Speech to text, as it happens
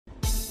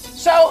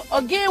So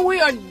again, we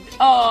are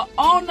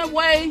on the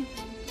way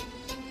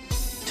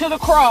to the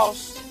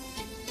cross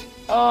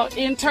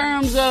in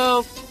terms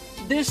of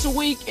this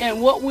week and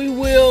what we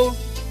will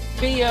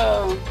be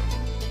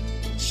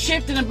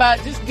shifting about,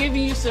 just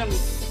giving you some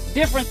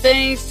different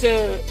things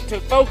to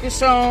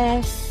focus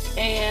on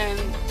and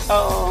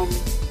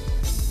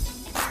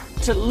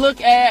to look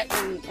at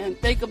and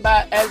think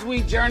about as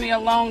we journey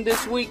along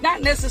this week.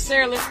 Not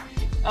necessarily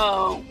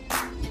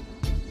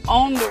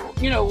on the,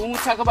 when we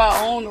talk about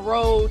on the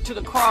road to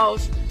the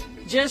cross,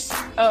 just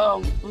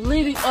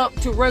leading up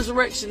to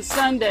Resurrection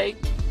Sunday.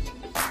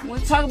 We'll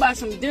talk about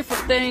some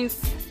different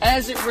things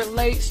as it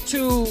relates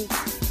to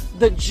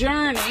the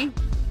journey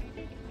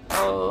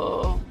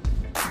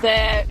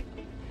that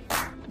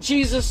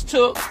Jesus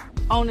took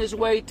on his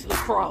way to the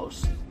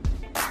cross.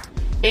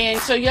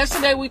 And so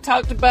yesterday we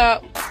talked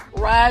about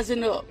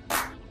rising up.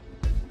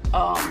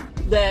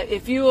 That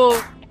if you'll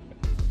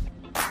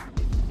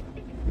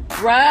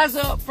rise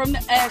up from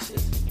the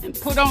ashes and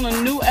put on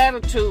a new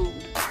attitude,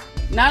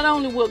 not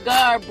only will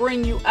God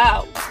bring you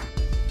out,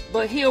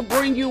 but he'll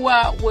bring you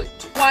out with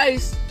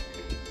twice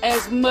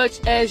as much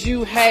as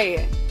you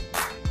had.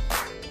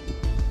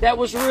 That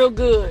was real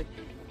good.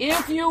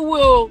 If you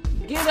will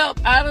get up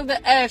out of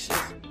the ashes,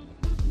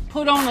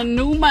 put on a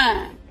new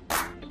mind,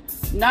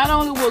 not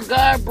only will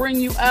God bring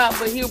you out,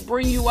 but he'll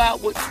bring you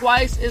out with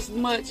twice as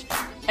much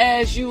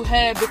as you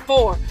had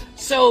before.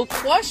 So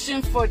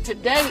question for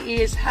today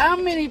is, how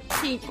many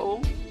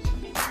people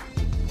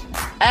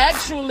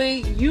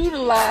actually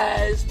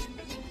utilized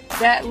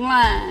that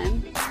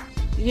line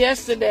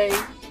yesterday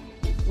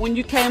when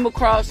you came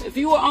across, if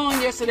you were on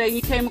yesterday,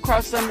 you came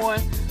across someone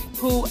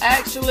who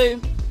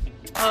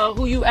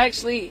you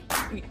actually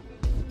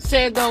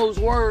said those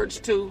words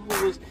to,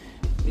 who was,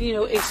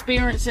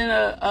 experiencing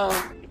a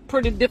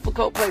pretty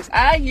difficult place.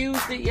 I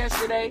used it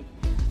yesterday,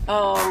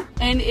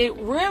 and it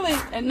really,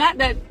 and not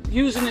that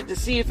using it to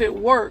see if it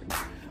worked,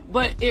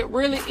 but it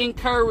really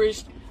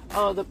encouraged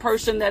the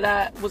person that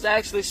I was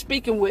actually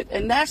speaking with.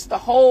 And that's the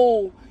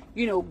whole,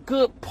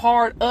 good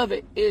part of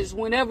it, is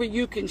whenever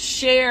you can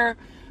share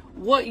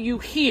what you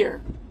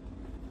hear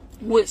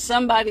with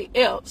somebody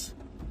else,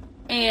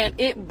 and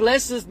it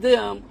blesses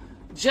them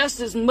just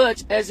as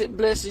much as it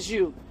blesses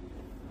you.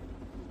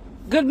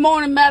 Good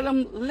morning,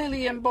 Madam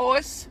Lillian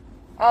Boyce,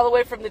 all the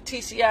way from the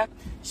TCI.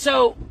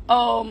 So,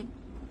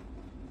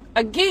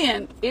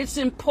 again, it's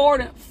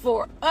important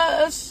for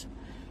us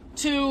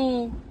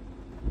to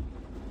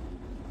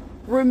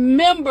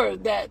remember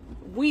that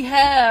we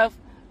have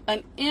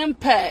an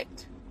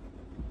impact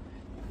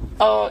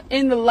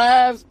in the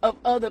lives of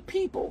other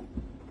people,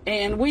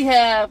 and we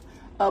have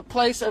a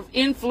place of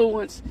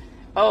influence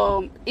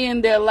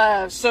in their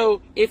lives.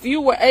 So if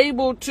you were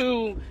able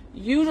to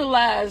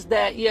utilize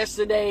that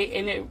yesterday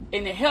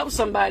and it helped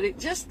somebody,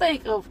 just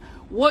think of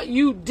what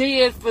you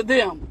did for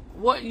them,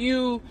 what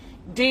you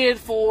did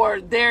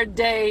for their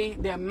day,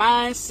 their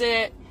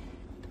mindset,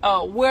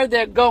 where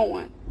they're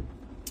going.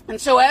 And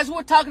so as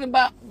we're talking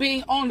about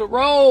being on the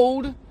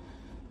road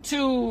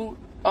to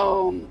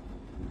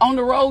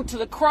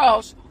the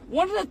cross,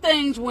 one of the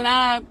things when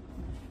I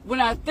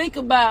think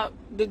about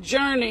the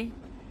journey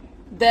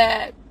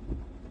that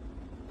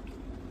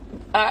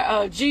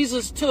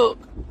Jesus took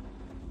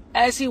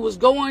as he was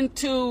going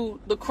to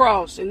the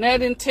cross, and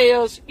that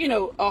entails,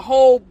 a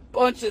whole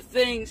bunch of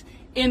things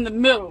in the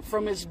middle,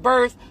 from his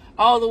birth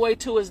all the way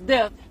to his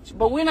death.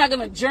 But we're not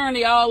going to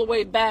journey all the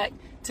way back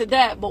to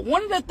that. But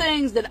one of the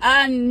things that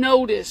I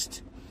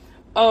noticed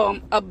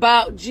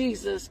about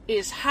Jesus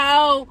is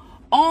how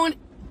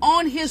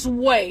on his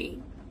way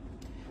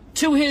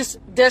to his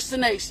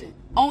destination,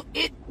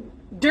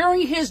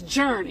 during his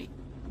journey,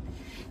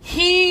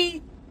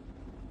 he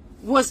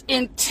was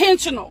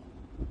intentional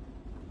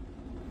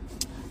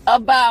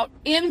about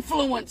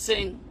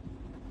influencing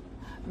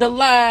the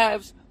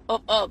lives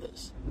of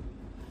others.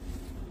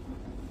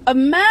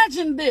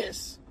 Imagine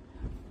this,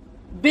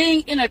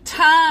 being in a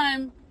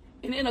time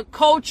and in a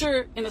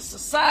culture, in a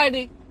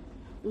society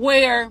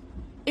where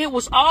it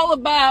was all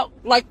about,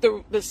 like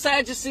the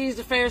Sadducees,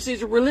 the Pharisees,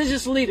 the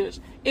religious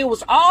leaders, it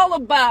was all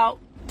about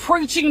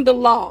preaching the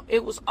law.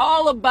 It was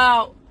all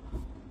about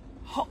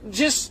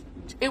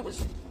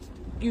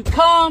you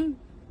come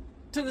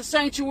to the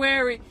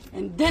sanctuary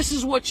and this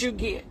is what you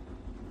get.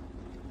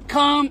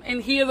 Come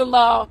and hear the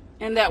law,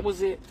 and that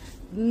was it.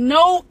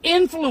 No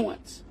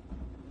influence.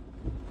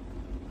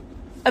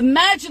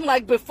 Imagine,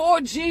 like,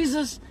 before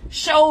Jesus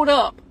showed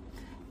up,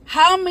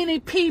 how many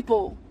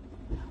people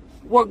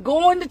were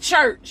going to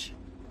church,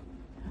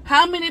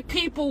 how many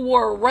people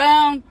were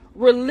around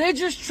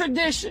religious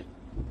tradition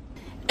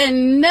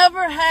and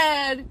never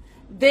had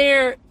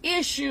their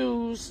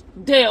issues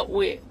dealt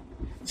with.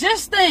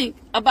 Just think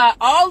about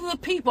all of the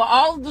people,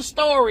 all of the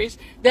stories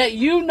that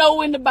you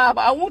know in the Bible.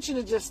 I want you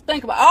to just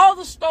think about all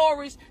the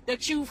stories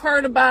that you've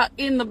heard about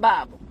in the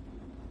Bible.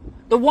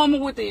 The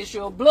woman with the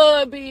issue of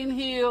blood being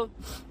healed,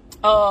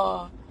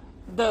 the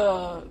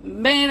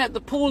man at the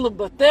pool of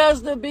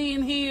Bethesda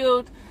being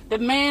healed, the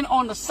man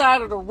on the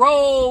side of the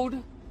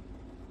road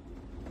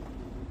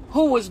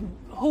who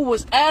who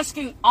was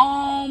asking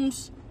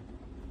alms,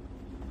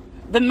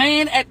 the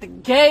man at the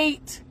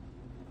gate,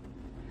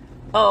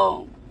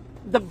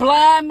 the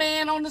blind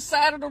man on the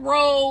side of the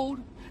road,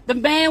 the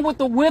man with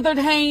the withered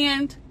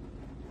hand,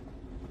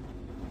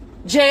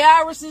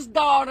 Jairus'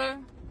 daughter.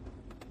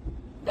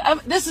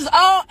 This is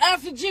all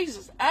after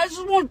Jesus. I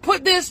just want to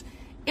put this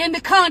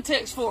into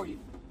context for you.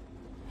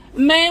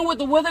 The man with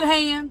the withered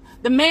hand,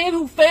 the man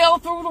who fell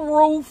through the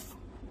roof,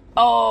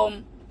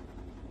 the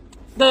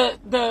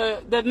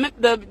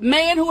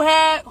man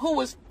who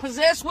was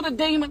possessed with a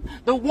demon,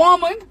 the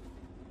woman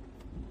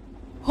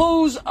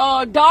whose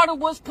daughter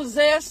was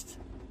possessed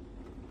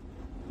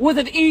with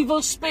an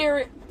evil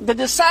spirit, the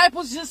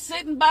disciples just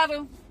sitting by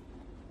the,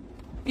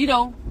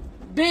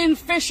 being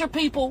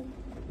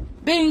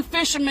being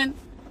fishermen,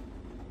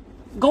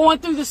 going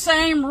through the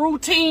same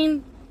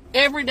routine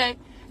every day.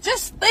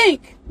 Just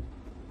think,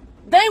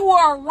 they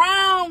were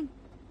around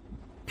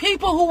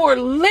people who were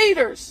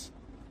leaders.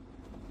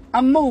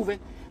 I'm moving.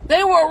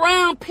 They were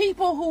around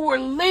people who were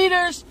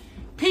leaders,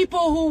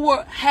 people who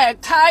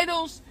had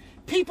titles,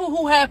 people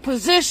who had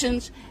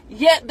positions,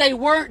 yet they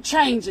weren't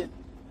changing.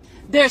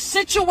 Their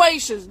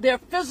situations, their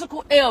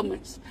physical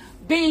ailments,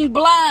 being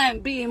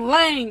blind, being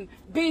lame,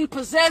 being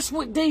possessed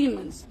with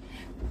demons,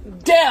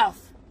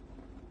 death,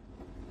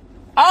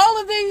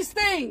 all of these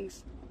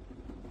things,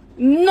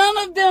 none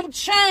of them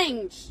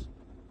changed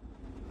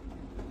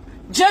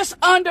just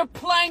under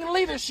plain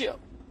leadership.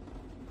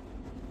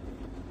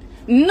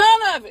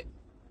 None of it.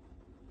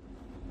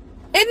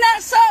 Isn't that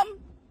something?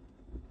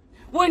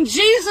 When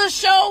Jesus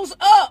shows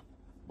up,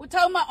 we're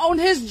talking about on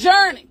his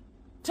journey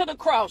to the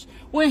cross.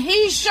 When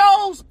he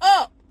shows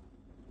up,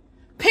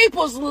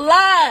 people's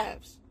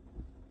lives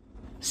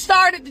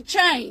started to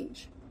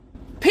change.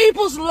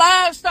 People's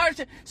lives started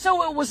to change.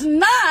 So it was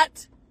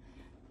not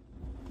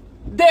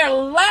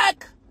them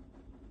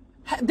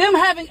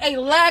having a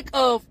lack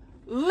of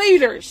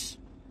leaders.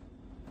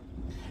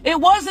 It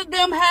wasn't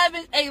them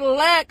having a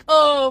lack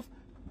of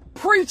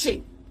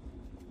preaching.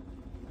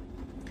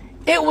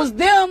 It was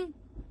them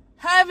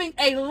having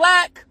a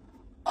lack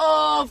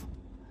of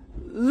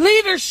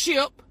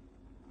leadership,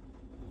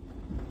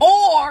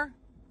 or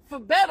for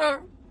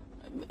better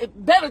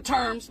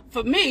terms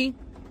for me,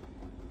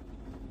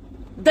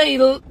 they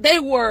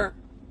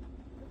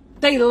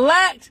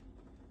lacked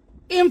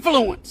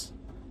influence.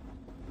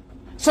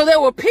 So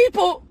there were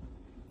people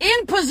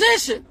in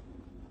position,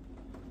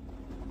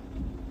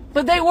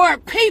 but they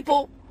weren't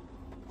people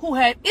who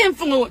had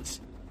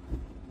influence,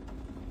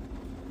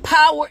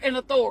 power, and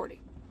authority.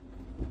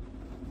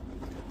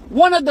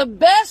 One of the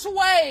best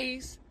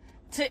ways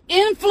to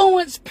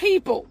influence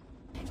people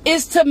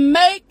is to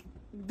make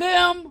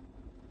them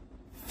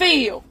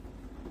feel.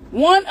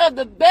 One of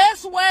the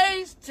best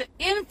ways to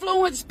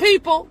influence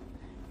people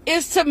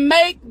is to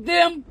make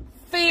them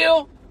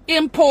feel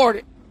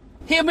important.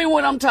 Hear me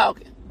when I'm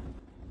talking.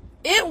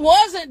 It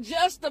wasn't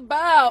just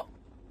about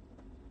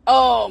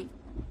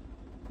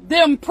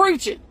them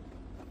preaching.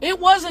 It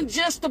wasn't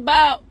just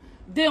about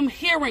them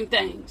hearing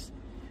things.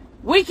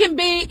 We can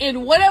be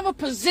in whatever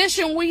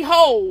position we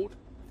hold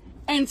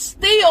and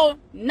still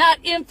not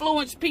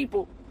influence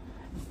people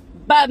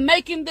by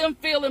making them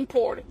feel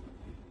important.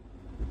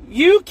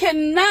 You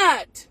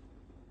cannot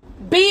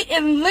be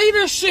in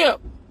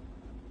leadership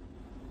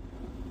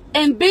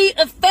and be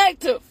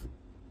effective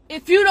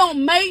if you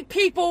don't make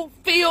people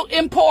feel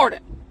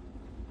important.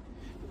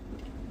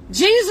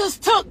 Jesus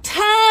took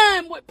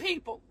time with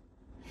people.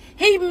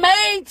 He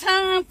made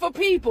time for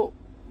people.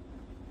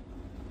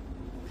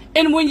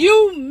 And when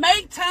you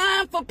make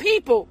time for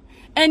people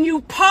and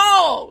you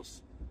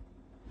pause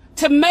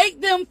to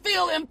make them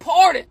feel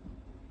important,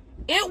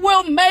 it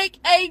will make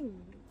a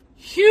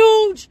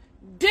huge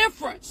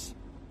difference,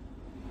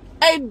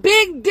 a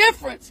big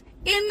difference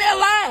in their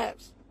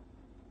lives.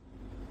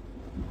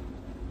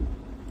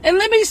 And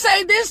let me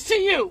say this to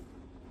you.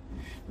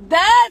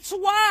 That's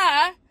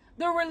why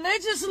the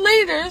religious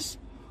leaders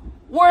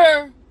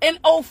and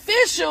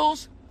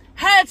officials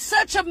had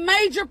such a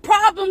major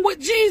problem with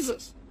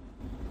Jesus.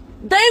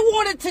 They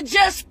wanted to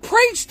just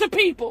preach to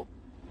people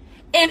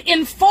and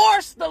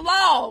enforce the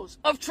laws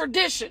of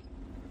tradition.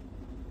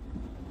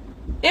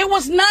 It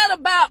was not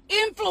about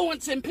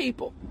influencing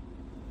people.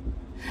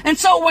 And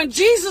so when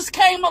Jesus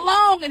came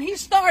along and he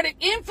started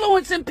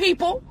influencing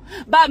people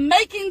by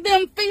making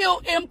them feel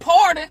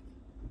important,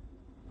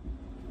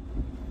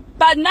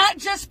 by not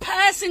just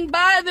passing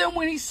by them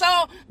when he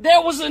saw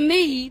there was a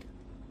need,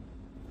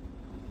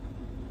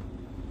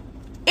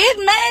 it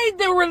made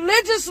the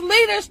religious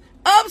leaders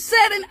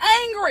upset and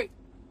angry.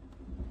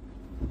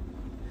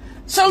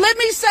 So let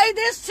me say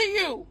this to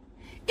you.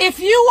 If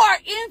you are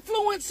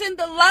influencing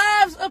the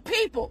lives of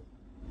people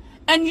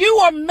and you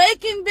are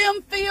making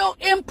them feel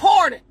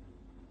important,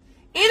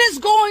 it is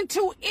going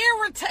to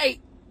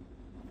irritate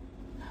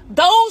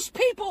those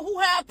people who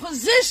have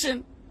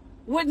position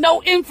with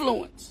no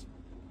influence.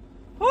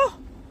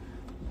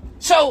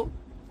 So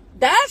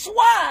that's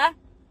why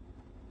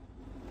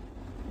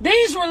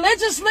these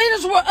religious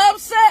leaders were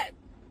upset.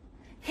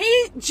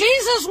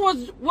 Jesus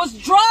was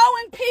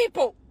drawing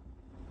people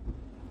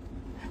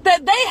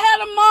that they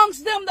had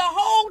amongst them the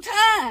whole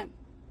time,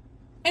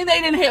 and they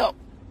didn't help.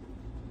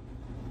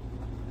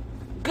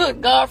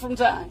 Good God from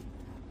time.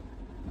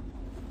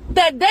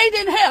 That they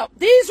didn't help.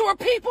 These were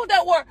people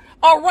that were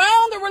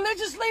around the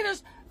religious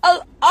leaders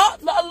a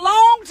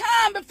long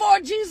time before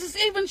Jesus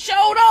even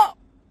showed up.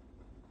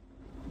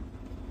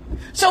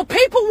 So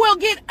people will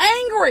get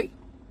angry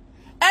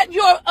at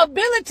your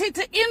ability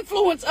to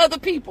influence other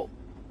people.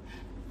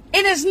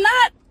 It is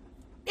not,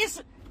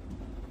 it's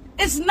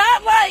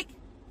not like,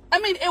 I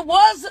mean, it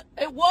was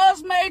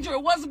major,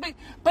 it was big,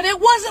 but it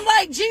wasn't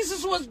like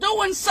Jesus was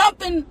doing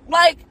something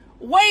like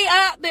way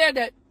out there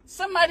that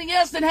somebody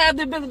else didn't have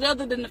the ability,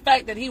 other than the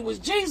fact that he was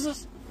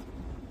Jesus.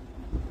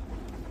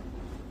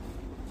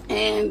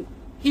 And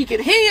he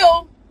could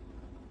heal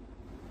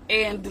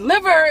and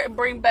deliver and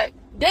bring back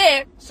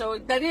dead. So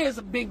that is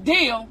a big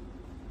deal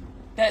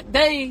that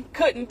they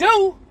couldn't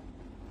do.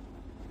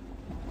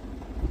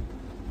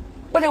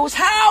 But it was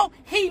how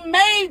he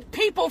made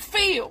people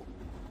feel.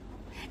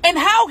 And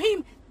how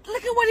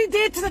look at what he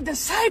did to the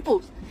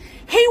disciples.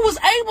 He was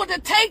able to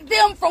take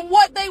them from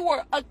what they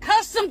were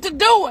accustomed to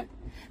doing.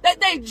 That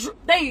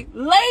they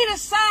laid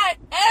aside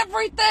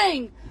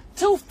everything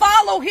to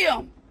follow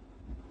him.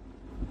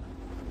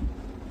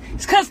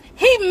 It's because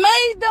he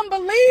made them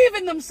believe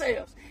in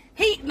themselves.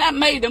 He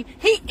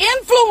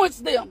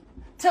influenced them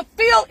to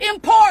feel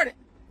important.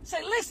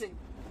 Say, listen,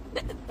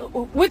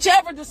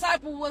 whichever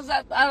disciple was,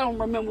 I don't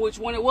remember which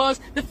one it was,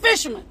 the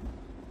fisherman.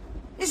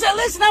 He said,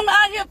 listen, I'm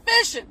out here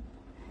fishing.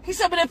 He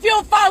said, but if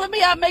you'll follow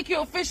me, I'll make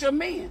you a fisher of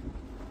men.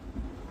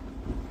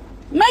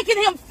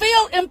 Making him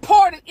feel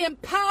important,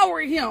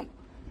 empowering him.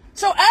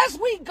 So as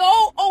we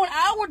go on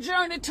our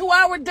journey to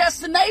our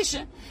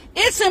destination,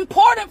 it's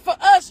important for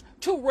us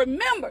to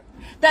remember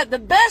that the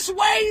best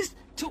way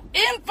to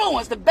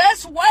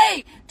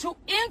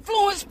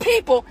influence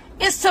people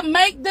is to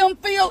make them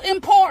feel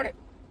important.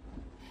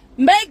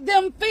 Make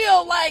them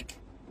feel like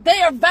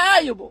they are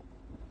valuable.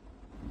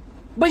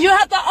 But you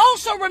have to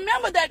also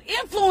remember that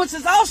influence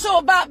is also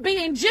about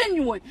being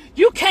genuine.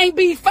 You can't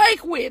be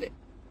fake with it.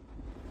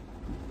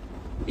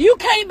 You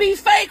can't be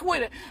fake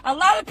with it. A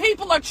lot of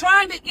people are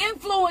trying to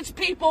influence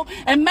people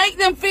and make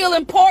them feel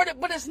important,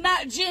 but it's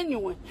not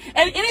genuine.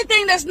 And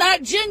anything that's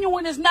not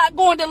genuine is not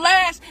going to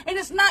last, and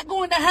it's not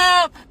going to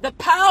have the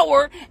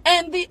power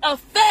and the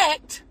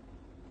effect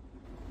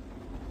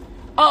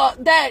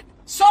that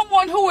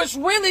someone who is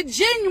really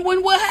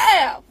genuine will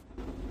have.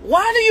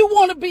 Why do you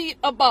want to be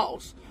a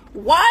boss?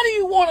 Why do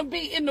you want to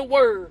be in the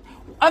Word?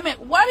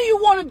 Why do you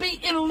want to be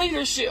in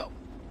leadership?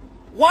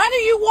 Why do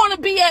you want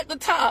to be at the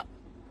top?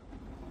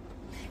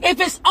 If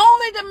it's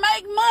only to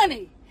make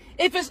money,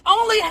 if it's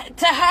only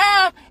to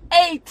have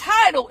a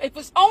title, if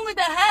it's only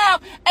to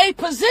have a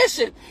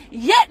position,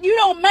 yet you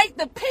don't make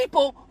the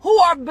people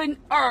who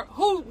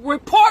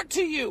report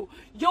to you,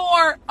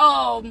 your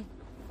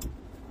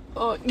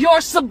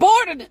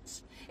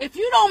subordinates, if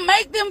you don't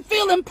make them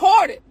feel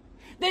important,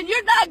 then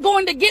you're not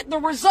going to get the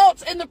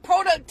results and the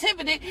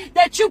productivity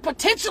that you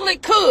potentially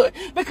could.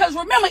 Because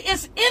remember,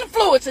 it's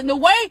influence in the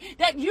way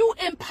that you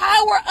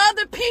empower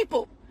other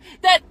people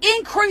that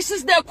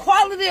increases their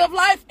quality of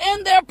life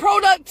and their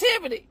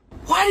productivity.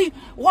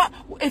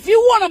 If you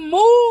want to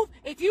move,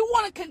 if you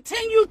want to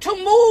continue to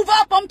move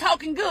up, I'm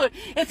talking good.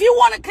 If you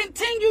want to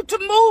continue to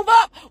move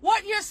up,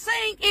 what you're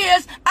saying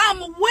is, I'm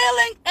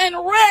willing and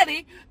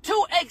ready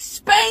to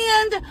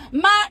expand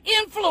my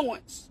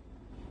influence.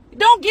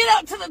 Don't get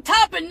up to the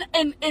top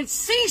and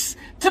cease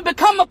to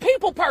become a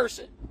people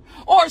person,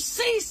 or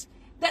cease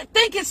that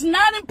think it's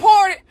not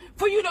important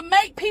for you to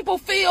make people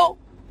feel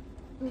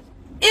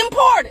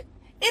important.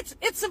 It's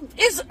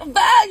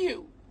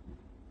value.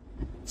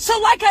 So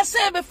like I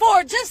said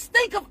before, just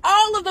think of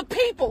all of the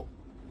people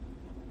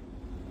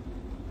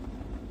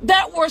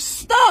that were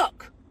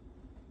stuck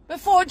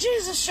before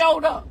Jesus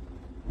showed up,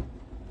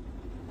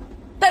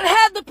 that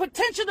had the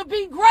potential to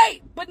be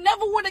great, but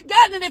never would have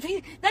gotten it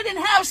if they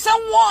didn't have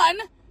someone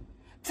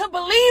to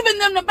believe in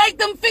them, to make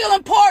them feel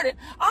important.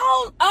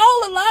 All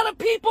a lot of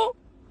people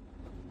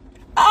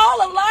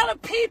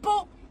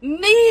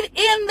need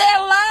in their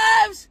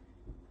lives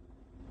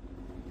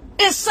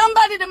is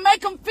somebody to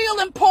make them feel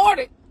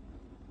important.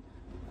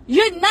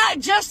 You're not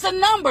just a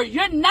number.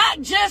 You're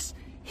not just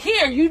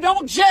here. You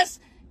don't just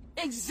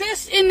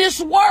exist in this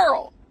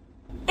world.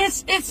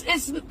 It's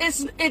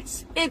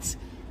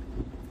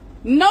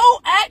no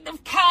act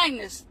of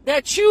kindness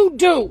that you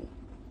do.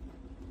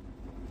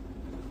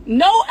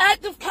 No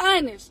act of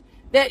kindness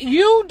that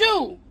you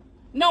do,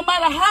 no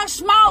matter how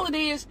small it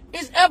is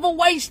ever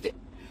wasted.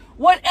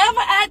 Whatever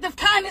act of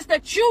kindness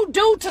that you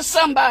do to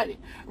somebody,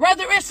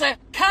 whether it's a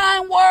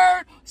kind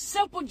word,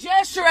 simple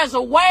gesture as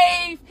a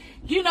wave,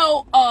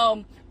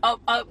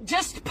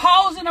 just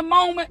pausing a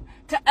moment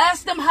to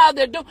ask them how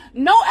they're doing.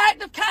 No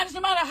act of kindness,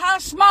 no matter how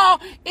small,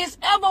 is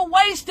ever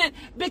wasted,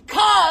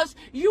 because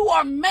you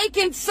are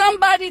making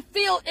somebody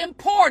feel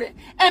important.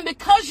 And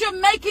because you're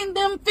making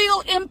them feel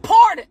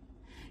important,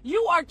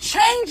 you are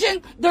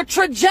changing the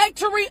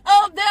trajectory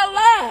of their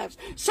lives.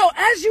 So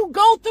as you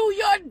go through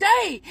your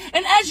day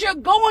and as you're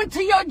going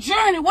to your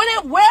journey,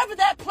 wherever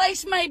that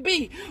place may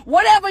be,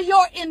 whatever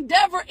your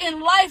endeavor in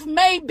life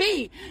may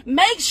be,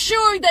 make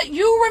sure that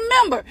you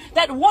remember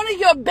that one of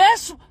your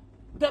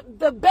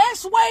the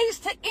best ways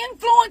to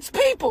influence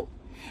people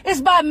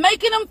is by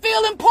making them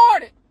feel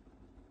important.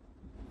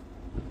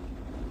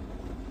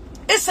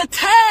 It's a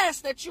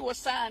task that you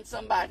assign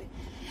somebody.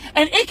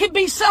 And it can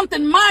be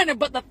something minor,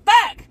 but the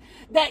fact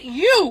that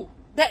you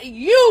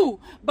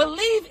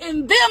believe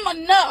in them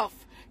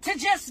enough to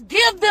just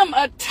give them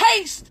a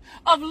taste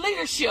of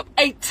leadership,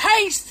 a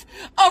taste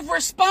of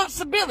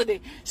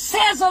responsibility,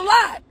 says a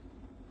lot.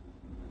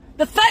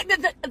 The fact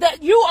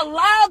that you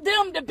allow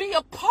them to be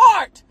a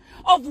part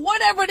of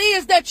whatever it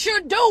is that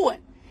you're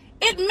doing,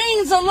 it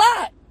means a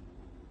lot.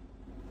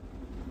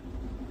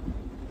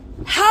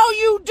 How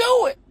you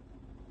do it.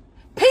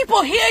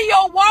 People hear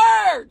your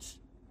words,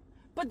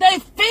 but they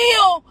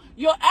feel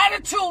your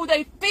attitude.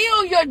 They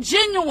feel your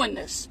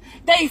genuineness.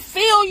 They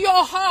feel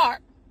your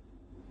heart.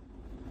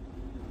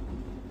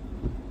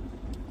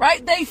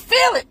 Right? They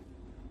feel it.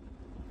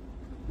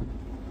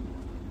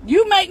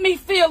 You make me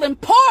feel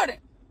important,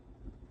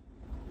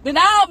 then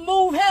I'll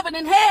move heaven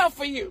and hell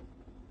for you.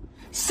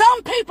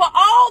 Some people,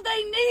 all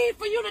they need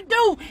for you to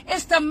do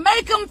is to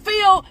make them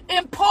feel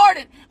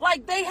important,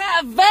 like they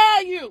have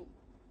value.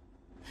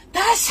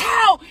 That's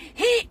how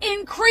he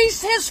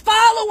increased his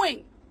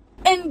following.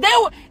 And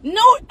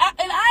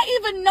I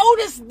even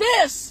noticed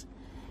this.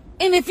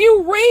 And if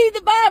you read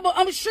the Bible,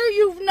 I'm sure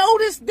you've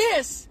noticed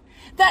this,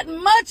 that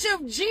much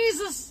of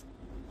Jesus'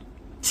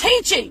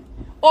 teaching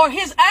or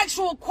his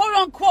actual quote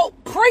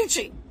unquote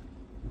preaching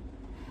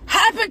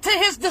happened to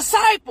his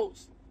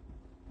disciples.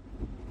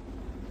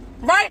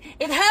 Right?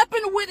 It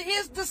happened with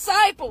his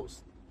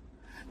disciples.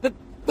 The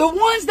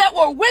ones that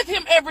were with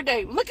him every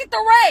day. Look at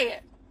the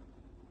red.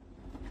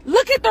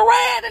 Look at the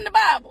red in the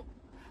Bible.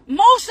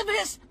 Most of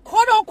his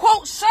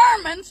quote-unquote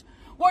sermons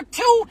were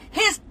to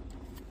his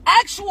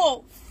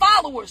actual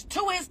followers,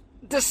 to his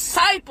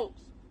disciples,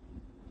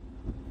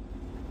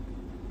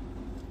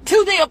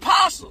 to the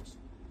apostles.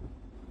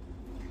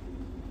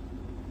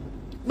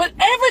 But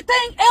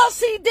everything else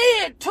he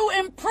did to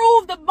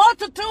improve the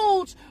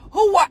multitudes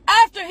who were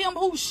after him,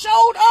 who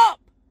showed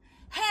up,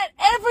 had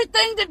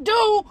everything to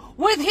do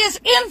with his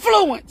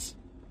influence.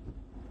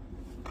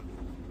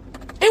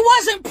 It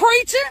wasn't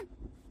preaching.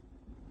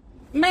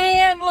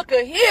 Man, look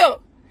at here.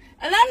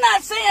 And I'm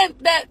not saying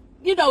that,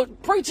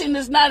 preaching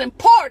is not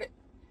important,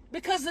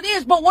 because it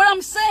is. But what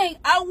I'm saying,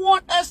 I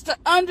want us to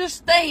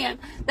understand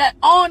that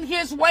on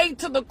his way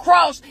to the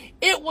cross,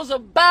 it was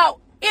about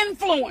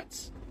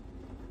influence.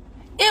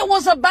 It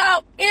was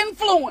about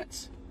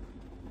influence.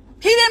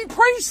 He didn't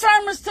preach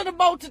sermons to the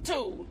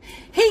multitude.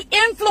 He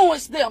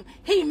influenced them.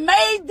 He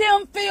made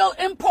them feel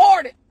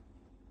important.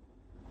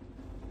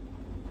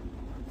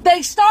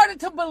 They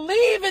started to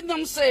believe in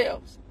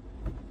themselves.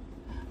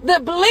 They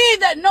believe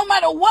that no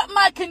matter what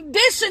my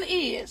condition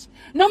is,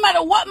 no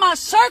matter what my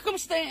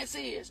circumstance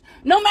is,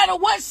 no matter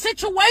what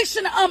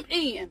situation I'm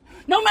in,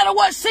 no matter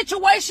what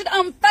situation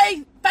I'm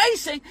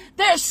facing,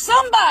 there's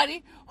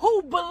somebody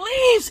who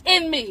believes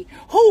in me,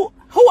 who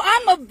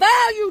I'm of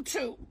value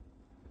to.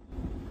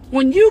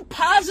 When you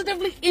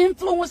positively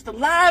influence the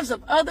lives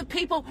of other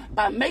people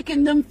by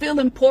making them feel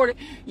important,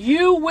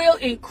 you will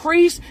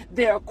increase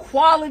their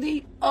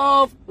quality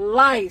of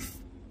life.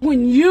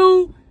 When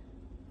you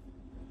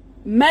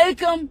make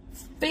them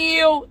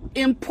feel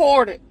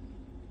important.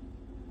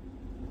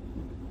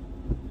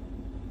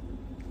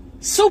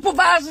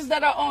 Supervisors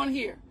that are on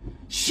here,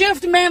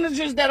 shift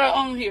managers that are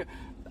on here,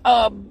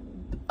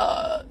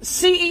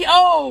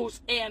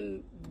 CEOs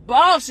and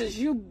bosses,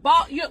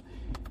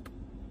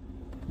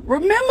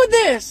 remember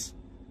this.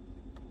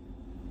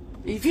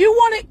 If you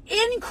want to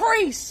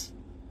increase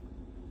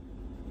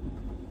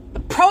the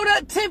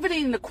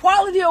productivity and the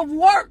quality of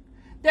work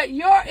that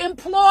your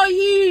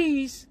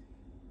employees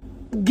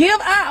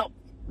give out,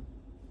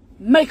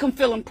 make them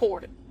feel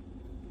important.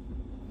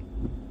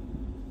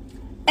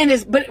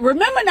 But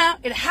remember now,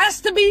 it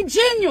has to be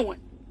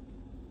genuine.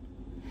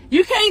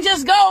 You can't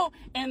just go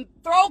and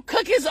throw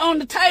cookies on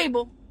the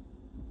table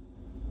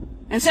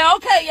and say,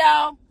 okay,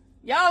 y'all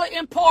are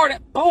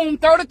important. Boom,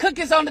 throw the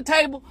cookies on the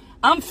table.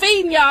 I'm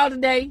feeding y'all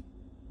today.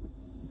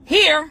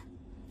 Here,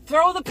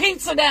 throw the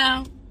pizza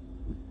down.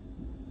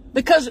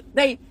 Because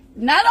they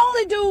not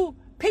only do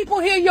people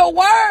hear your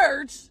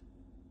words,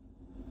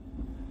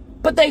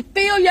 but they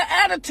feel your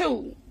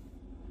attitude.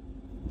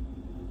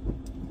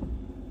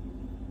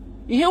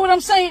 You hear what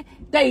I'm saying?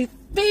 They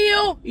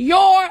feel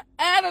your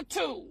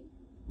attitude.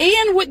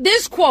 End with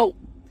this quote.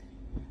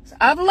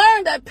 I've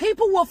learned that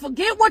people will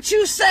forget what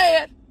you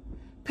said.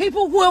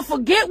 People will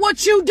forget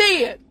what you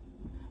did.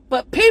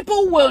 But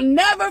people will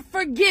never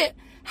forget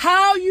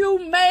how you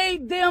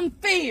made them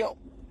feel.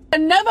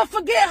 And never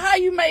forget how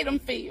you made them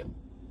feel.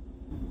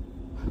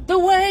 The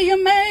way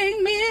you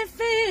made me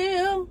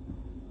feel.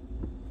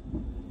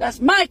 That's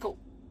Michael.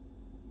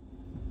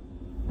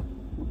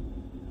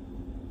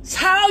 It's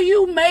how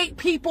you make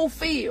people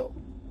feel.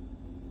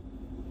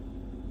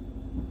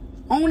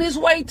 On his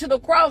way to the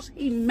cross,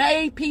 he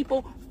made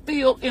people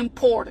feel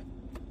important.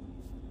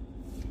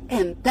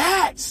 And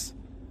that's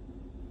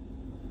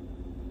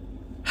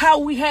how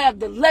we have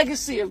the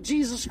legacy of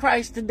Jesus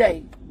Christ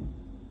today.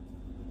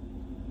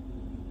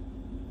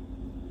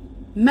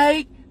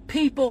 Make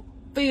people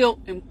feel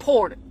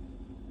important.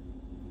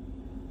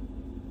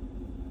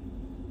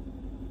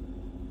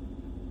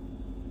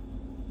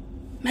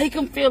 Make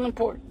them feel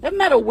important. Doesn't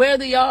matter where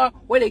they are,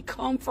 where they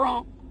come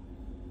from.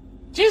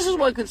 Jesus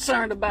wasn't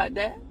concerned about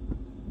that.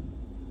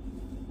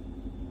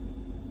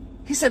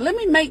 He said, let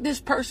me make this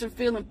person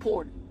feel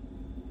important.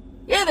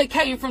 Yeah, they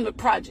came from the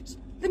projects.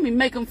 Let me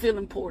make them feel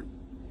important.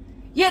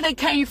 Yeah, they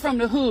came from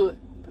the hood.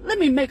 But let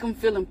me make them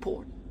feel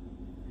important.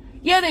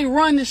 Yeah, they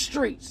run the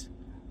streets.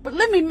 But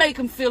let me make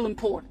them feel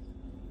important.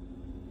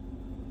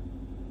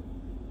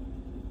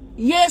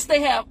 Yes,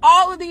 they have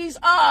all of these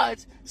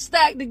odds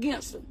stacked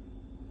against them.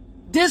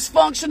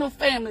 Dysfunctional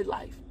family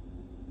life.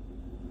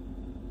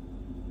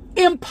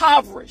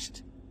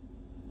 Impoverished.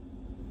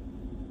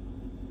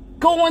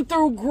 Going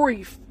through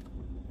grief.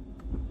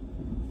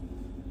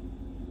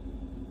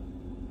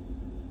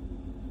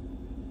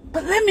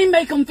 But let me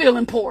make them feel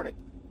important.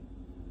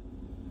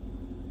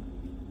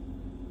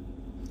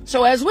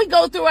 So as we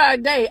go through our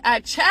day, I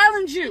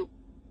challenge you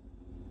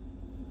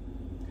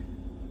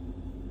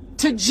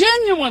to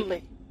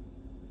genuinely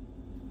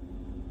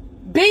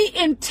be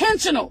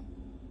intentional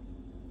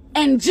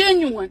and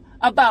genuine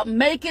about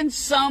making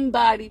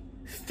somebody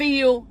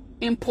feel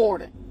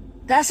important.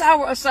 That's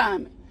our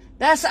assignment.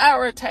 That's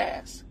our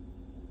task.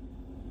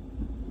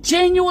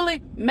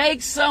 Genuinely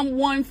make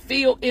someone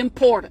feel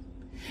important.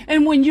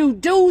 And when you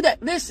do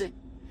that, listen,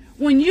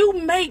 when you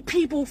make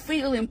people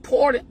feel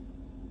important,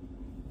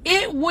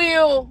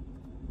 when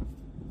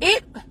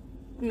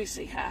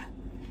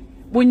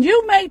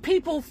you make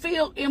people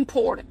feel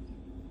important,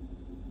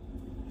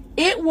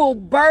 it will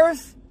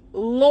birth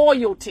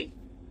loyalty.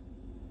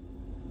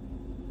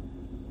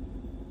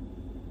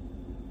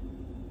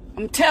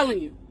 I'm telling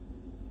you,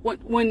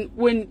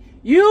 when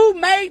you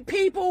make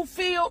people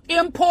feel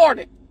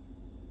important,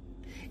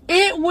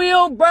 it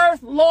will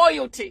birth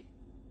loyalty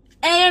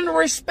and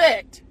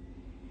respect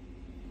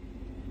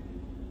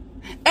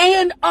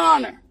and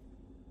honor.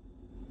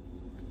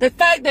 The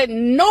fact that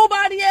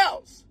nobody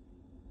else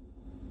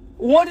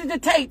wanted to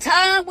take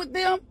time with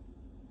them,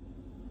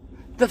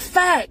 the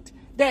fact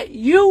that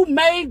you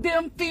made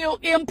them feel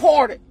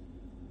important.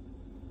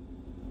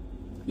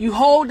 You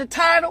hold the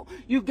title,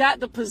 you got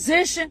the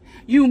position,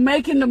 you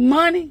making the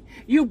money,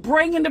 you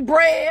bringing the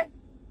bread,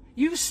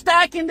 you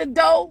stacking the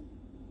dough,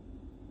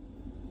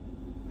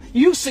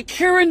 you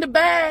securing the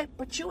bag,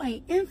 but you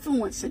ain't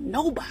influencing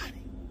nobody.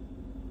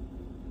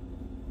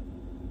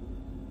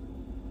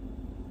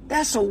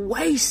 That's a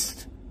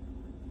waste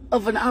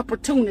of an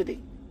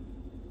opportunity.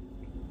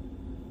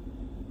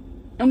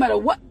 No matter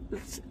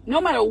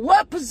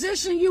what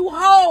position you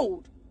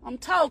hold, I'm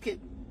talking.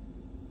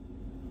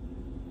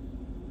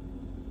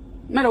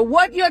 No matter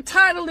what your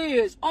title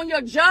is, on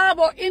your job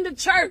or in the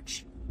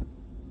church,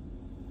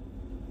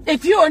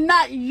 if you are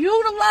not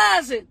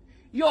utilizing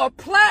your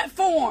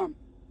platform,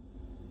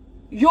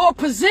 your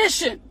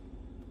position,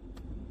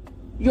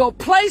 your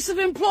place of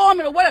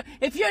employment or whatever,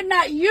 if you're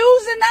not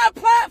using that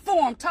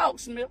platform, talk,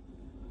 Smith,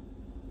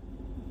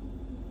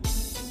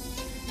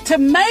 to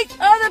make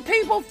other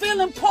people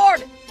feel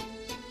important,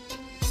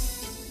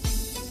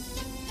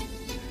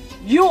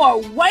 you are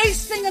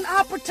wasting an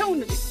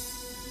opportunity.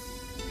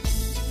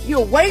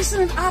 You're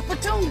wasting an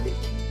opportunity.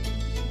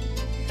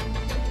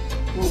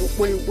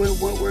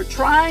 When we're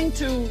trying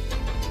to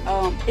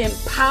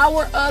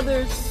empower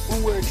others,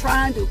 when we're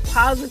trying to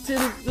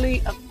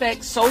positively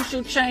affect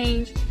social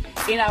change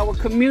in our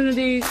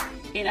communities,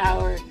 in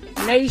our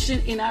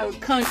nation, in our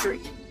country,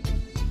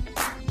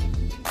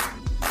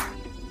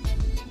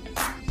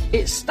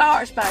 it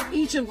starts by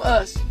each of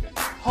us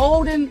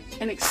holding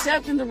and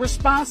accepting the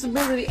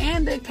responsibility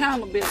and the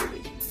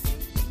accountability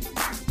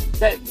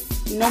that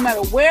no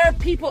matter where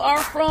people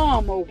are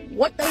from or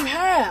what they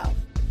have,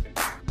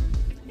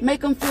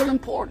 make them feel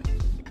important.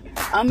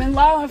 I'm in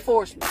law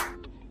enforcement.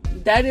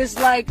 That is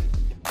like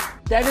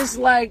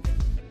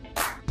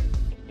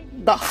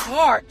the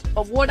heart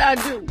of what I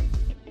do.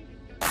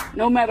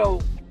 No matter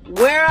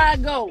where I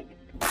go,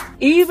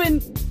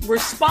 even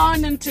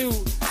responding to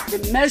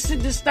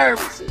domestic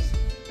disturbances,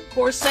 of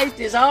course,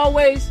 safety is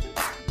always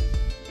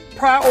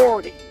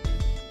priority.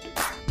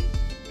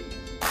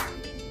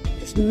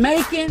 It's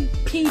making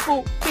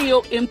people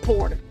feel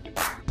important,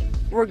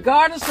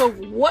 regardless of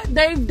what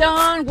they've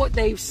done, what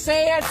they've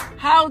said,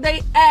 how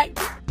they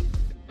acted.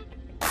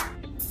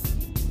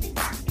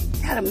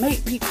 You gotta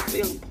make people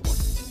feel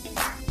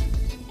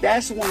important.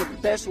 That's one of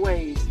the best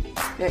ways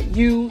that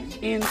you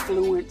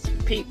influence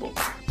people.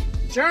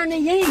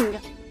 Journeying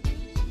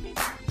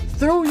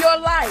through your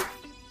life,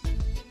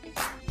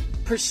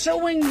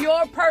 pursuing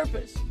your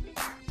purpose.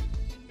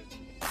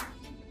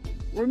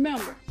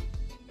 Remember,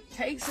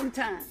 take some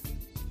time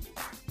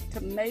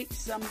to make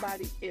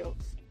somebody else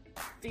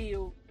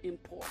feel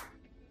important.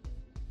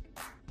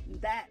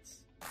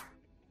 That's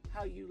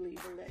how you leave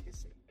a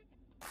legacy.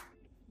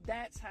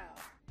 That's how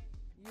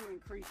you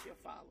increase your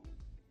following.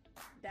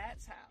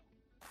 That's how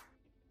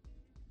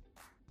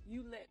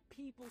you let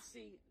people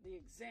see the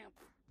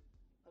example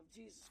of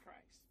Jesus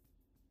Christ.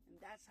 And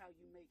that's how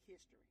you make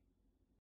history.